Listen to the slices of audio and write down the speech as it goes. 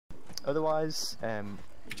Otherwise,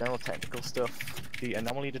 general technical stuff, the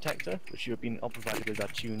anomaly detector, which you have been provided with, are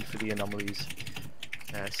tuned for the anomalies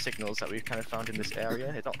signals that we've kind of found in this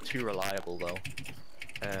area. It's not too reliable though.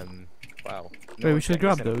 Wow. No Wait, we should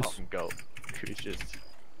grab those. Go. It's just...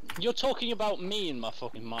 You're talking about me in my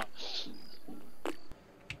fucking mouth.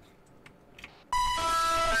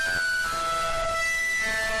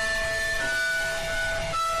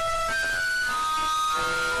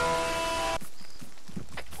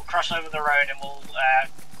 We'll cross over the road and we'll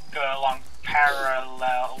go along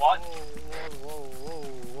parallel. What? Whoa.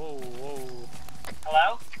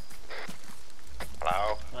 Hello?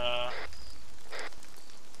 Hello?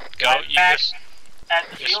 Go, you back just... at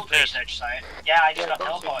the field research site. Yeah, I just got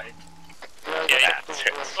teleported. Yeah.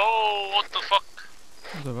 Oh, what the fuck?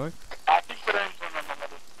 What the fuck? I think we're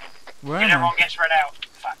in Where And am I? everyone gets spread out.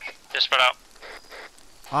 Fuck. Just spread out.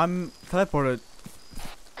 I'm teleported.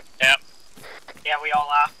 Yeah, we all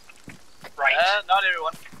are. Right. Not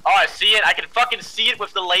everyone. Oh, I see it. I can fucking see it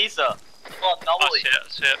with the laser. Well, anomaly. I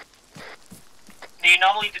see it. The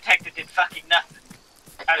anomaly detector did fucking nothing.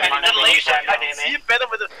 I I can see it better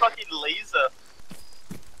with a fucking laser.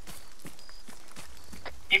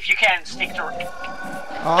 If you can, stick to it.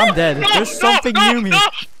 Oh, I'm dead. There's something near me.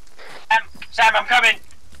 Sam, I'm coming.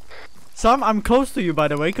 Sam, I'm close to you, by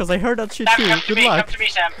the way, because I heard that shit Sam, too. come to Good me, luck. come to me,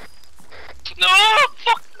 Sam. No,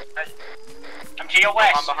 fuck! I'm to your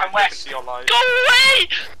west, I'm come west. Your life. Go away!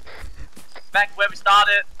 Back where we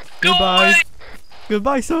started. Go Goodbye. away!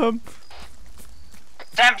 Goodbye, Sam.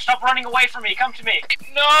 Sam, stop running away from me, come to me.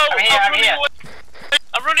 No! I'm here.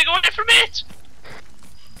 I'm running away from it!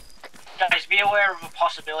 Guys, be aware of the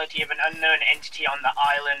possibility of an unknown entity on the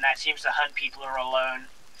island that seems to hunt people who are alone.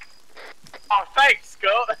 Oh, thanks,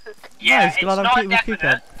 Scott. Yeah, Nice, it's glad I'm not keeping definite,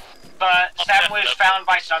 that. but Sam was found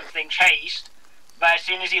by something, chased, but as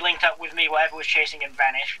soon as he linked up with me, whatever was chasing him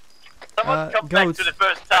vanished. Someone come back goats. to the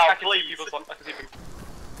first tower, please.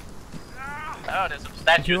 Oh, there's some If you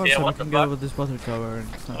statues want here, some, I what the can go fuck? with this water tower and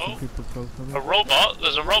snap some people close to A me. robot?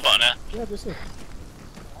 There's a robot in here. Yeah, just it.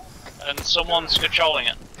 And someone's controlling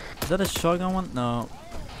it. Is that a shotgun one? No.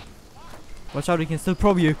 Watch out, he can still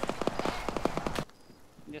probe you.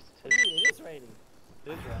 Yes, it is raining.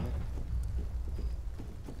 It is raining.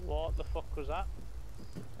 What the fuck was that?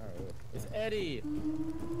 It's Eddie!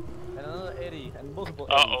 And another Eddie, and multiple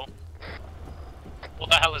Uh-oh. What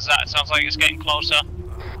the hell is that? It sounds like it's getting closer.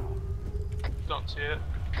 Don't see it.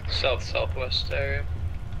 Southwest area.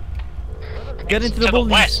 Get into the To the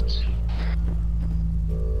buildings. west.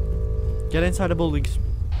 Get inside the buildings.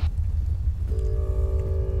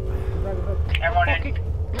 Everyone in.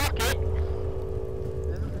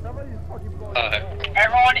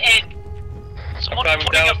 Everyone in. Someone's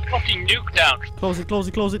putting a fucking nuke down. Close it, close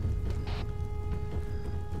it, close it.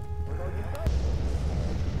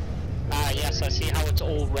 Ah, yes, I see how it's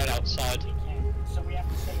all red outside. So we have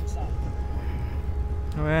to stay inside.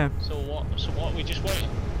 Oh yeah. So what, we just wait?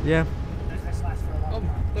 Yeah. Does this last for a long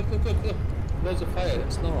time? Look. There's a fire,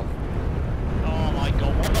 it's north. Oh my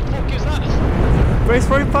god, what the fuck is that? Brace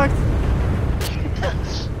for impact.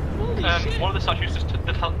 Holy shit. One of the statues just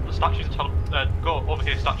the statues go over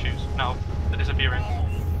here. Statues now they're disappearing.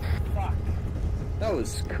 Fuck. That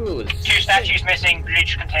was cool as Two statues missing,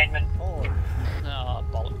 breach containment. Oh, Oh,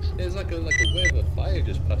 bollocks. there's like a wave of fire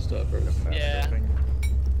just passed over it. Yeah.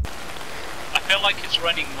 I feel like it's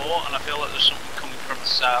raining more, and I feel like there's something coming from the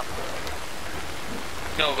south.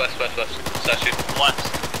 No, west. Statue. West.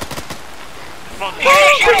 Come on,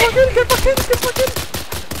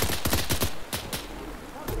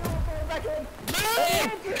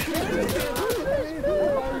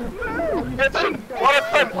 Get back in.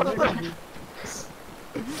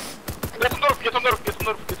 Get on the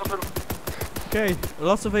roof. Okay,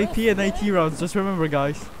 lots of AP and AT rounds, just remember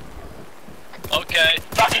guys. Okay.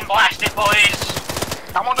 Fucking blast it, boys!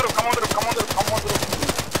 Come on the roof.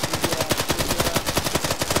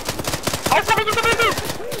 I'm coming to the roof.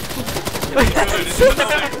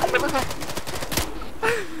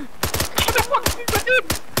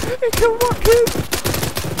 It can walk in!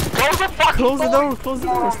 Close the fucking Close the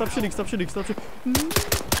door, stop shooting. Close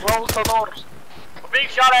the doors. We're being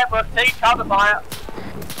shot at, we're taking cover fire.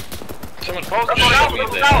 Someone Close the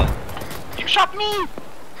close door. You shot me!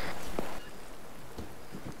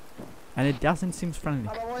 And it doesn't seem friendly.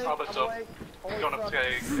 Oh, but so. Going up to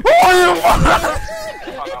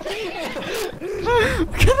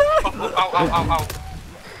Ow.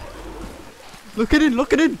 Look it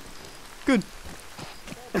in! Good.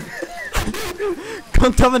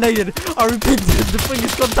 Contaminated! I repeat, the thing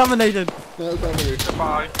is contaminated!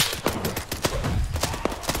 Goodbye.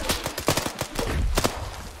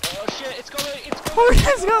 Oh shit, it's going. Oh,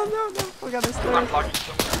 let's go! No, we got this I'm thing. blocking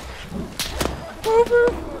somewhere. Over.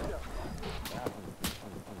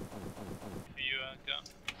 For you, go.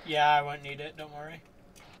 Yeah, I won't need it, don't worry.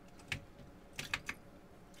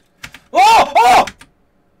 Oh! Oh!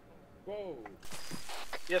 Whoa.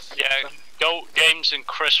 Yes. Yeah, go. Games and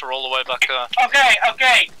Chris are all the way back there. Okay,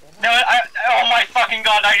 okay. No, oh my fucking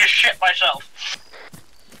god, I just shit myself.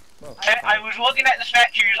 I was looking at the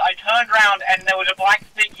statues, I turned around, and there was a black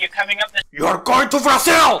figure coming up the You're going to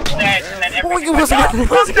Brazil! stairs, and then Oh, everything it was went again! It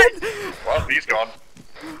was again! Well, he's gone.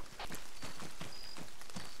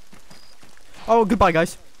 Oh, goodbye,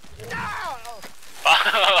 guys.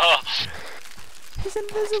 He's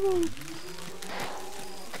invisible.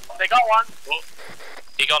 They got one. Oh,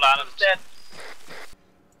 he got Adams. Dead.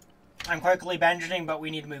 I'm quickly bandating, but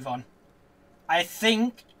we need to move on. I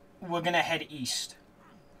think we're gonna head east.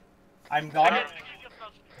 I'm gone.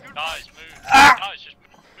 Guys, move. Ah! Guys, just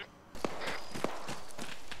move.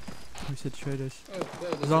 We said traders. Oh,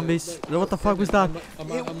 there's Zombies. a- What the fuck was that? I'm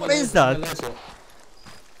What is that? laser.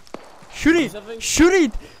 Shoot Something? it! Shoot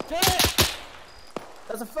it!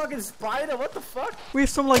 That's a fucking spider, what the fuck? We have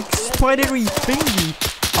some like spidery thingy.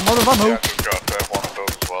 I'm out of ammo. Yeah, we've got one of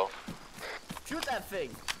those as well. Shoot that thing!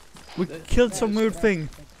 We killed some weird thing.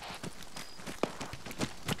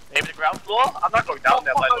 Maybe the ground floor? I'm not going down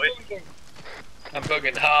there, by the way. I'm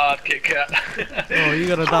bugging hard, Kit Kat. Oh, you're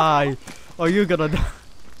gonna die. Oh, you're gonna die.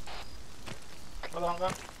 Hold on,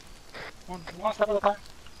 man. One step at a time.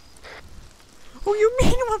 Oh, you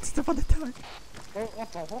mean one step at a time?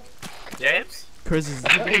 James? Chris is. I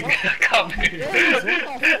can't move.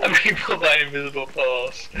 I'm being pulled by an invisible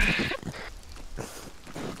force.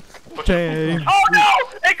 James. Oh no!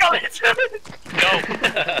 It got into me! Go.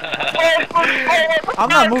 I'm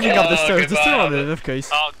not moving up the Oh, stairs. Just still on goodbye. it, in that case.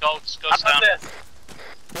 Oh, goats, I'm goats done down.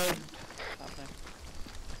 this.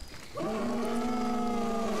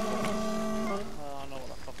 Oh, I know what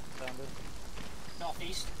the fuck the sound is.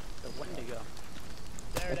 Northeast. The Wendigo.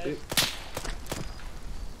 There it is.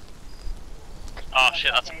 Oh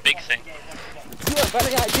shit, that's a big thing.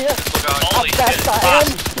 Better idea. Holy shit. Fast I am.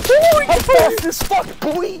 I'm fast as fuck,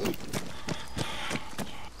 boy. Is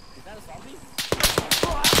that a zombie?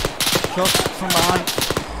 Shot from behind.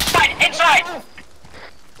 Right, inside!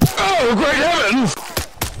 Oh, great heavens!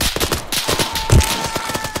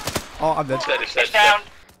 Oh, I'm dead. It's down.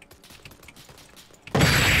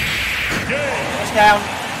 It's down.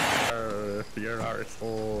 You're an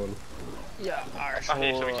arsehole. Yeah, Nice.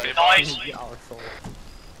 Arsehole.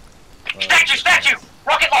 Statue, statue!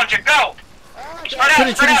 Rocket launcher, go! Spread out, Shoot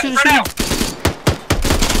it, spread out, shoot it, spread shoot out!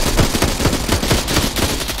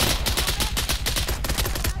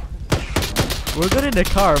 We're good in the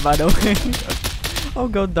car, by the way. I'll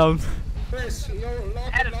go down. Chris, you're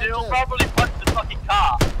And it'll probably punch the fucking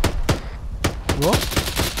car. What?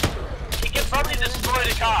 He can probably destroy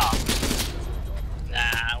the car.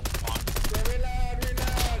 Nah, come on.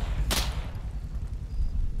 Reload.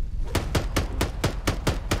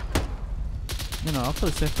 You know, I'll feel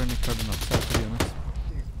safer in the car than outside, to be honest.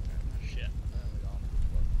 Shit.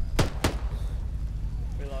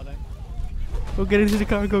 Reloading. Go get into the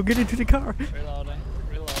car, go get into the car. Reloading.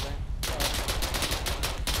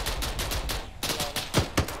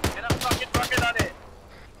 Get a fucking rocket on it.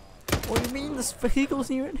 What do you mean? This vehicle's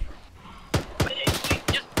near it?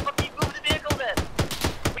 Just fucking move the vehicle then.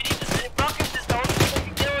 We need to rocket this though so we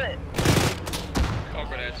can kill it. Oh,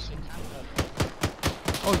 grenades.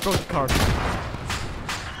 Oh, it broke the car.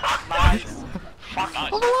 Nice.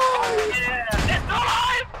 Nice. Yeah, it's still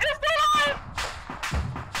alive! It's still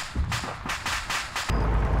alive!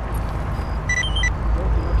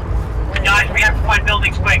 Guys, we have to find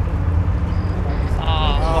buildings quick.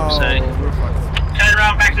 Oh, fuck's sake. we're fucked. Turn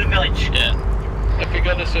around back to the village. Yeah. If we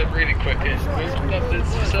got this up really quick, we've got the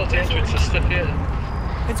facility entrance and stuff here.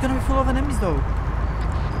 It's gonna be full of enemies though.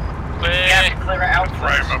 We have to clear it out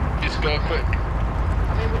first. Just go quick.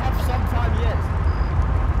 I mean, we have some time yet.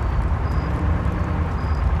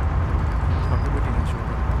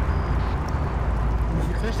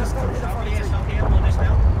 Stop here, we'll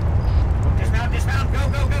dismount. Dismount, go,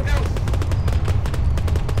 go, go, go!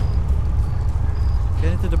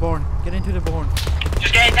 Get into the barn. Get into the barn.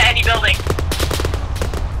 Just get into any building.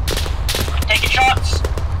 Taking shots.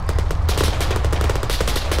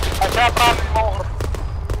 I can't run anymore.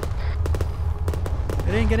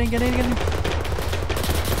 Get in, get in, get in, get in.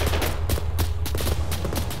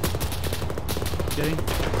 Get in.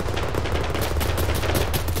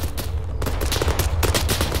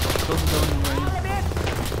 Close the door in the way.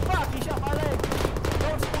 Fuck, he shot my leg.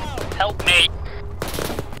 Don't stop. Help me.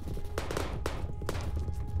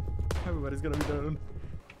 Everybody's gonna be down.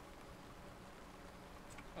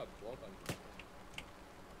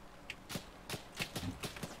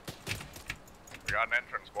 We got an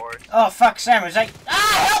entrance, boys. Oh fuck, Sam, is that?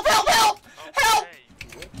 Ah, help, help, help! Help!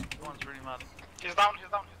 One's really mad. He's down, he's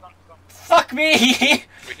down, he's down, he's down. Fuck me!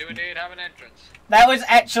 We do indeed have an entrance. That was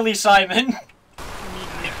actually Simon.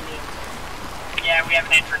 Yeah, we have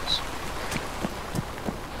an entrance.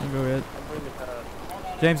 I'll go in.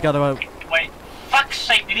 James got out. Wait, fuck's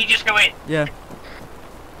sake, did he just go in? Yeah.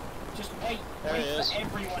 Just wait, wait for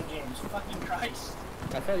everyone, James. Fucking Christ.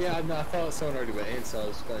 I thought, yeah, no, I thought someone already went in, so I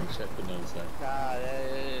was going to check the notes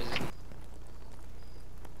there.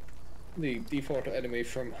 The default enemy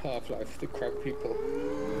from Half-Life, the crab people.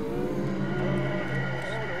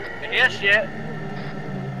 Yes, shit.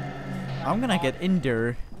 I'm gonna get in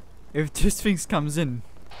there if this thing comes in.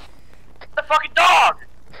 The fucking dog!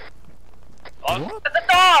 What? The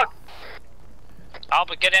dog!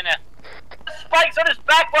 Albert, get in here. Spikes on his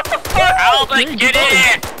back, what the fuck? Albert, get in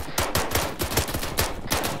here!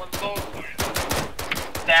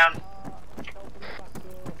 Down.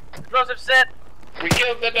 Joseph said, We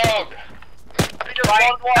killed the dog.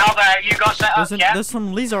 Right, Albert, you got set up, yeah? There's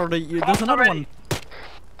some lizard. There's another one.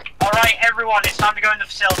 Alright, everyone, it's time to go in the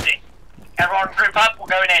facility. Everyone group up, we're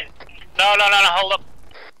going in. No, hold up.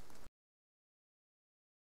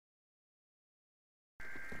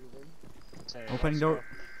 Opening door.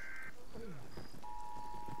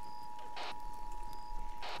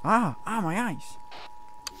 Ah, my eyes.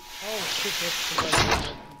 Oh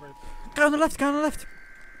shit, Guy on the left, guy on the left.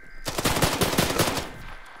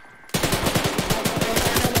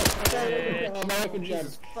 oh, my weapon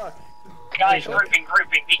jammed. Fuck. Guys, grouping,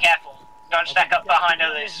 be careful. Don't stack up behind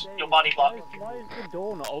others, your body block. Why is the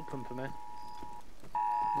door not open for me?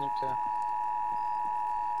 Okay.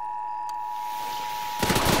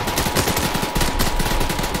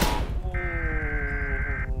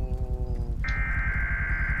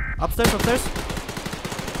 Upstairs.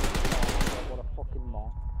 What a fucking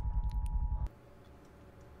mock.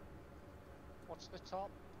 What's the top?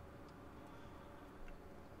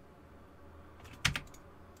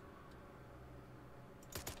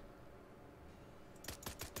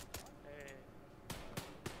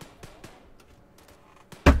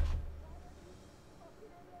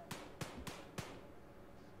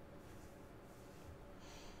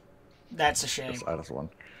 That's a shame. I just won.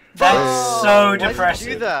 That's so Why did you depressing.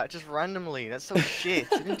 do that just randomly? That's so shit.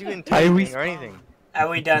 You didn't do it intentionally or anything. Are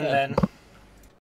we done then?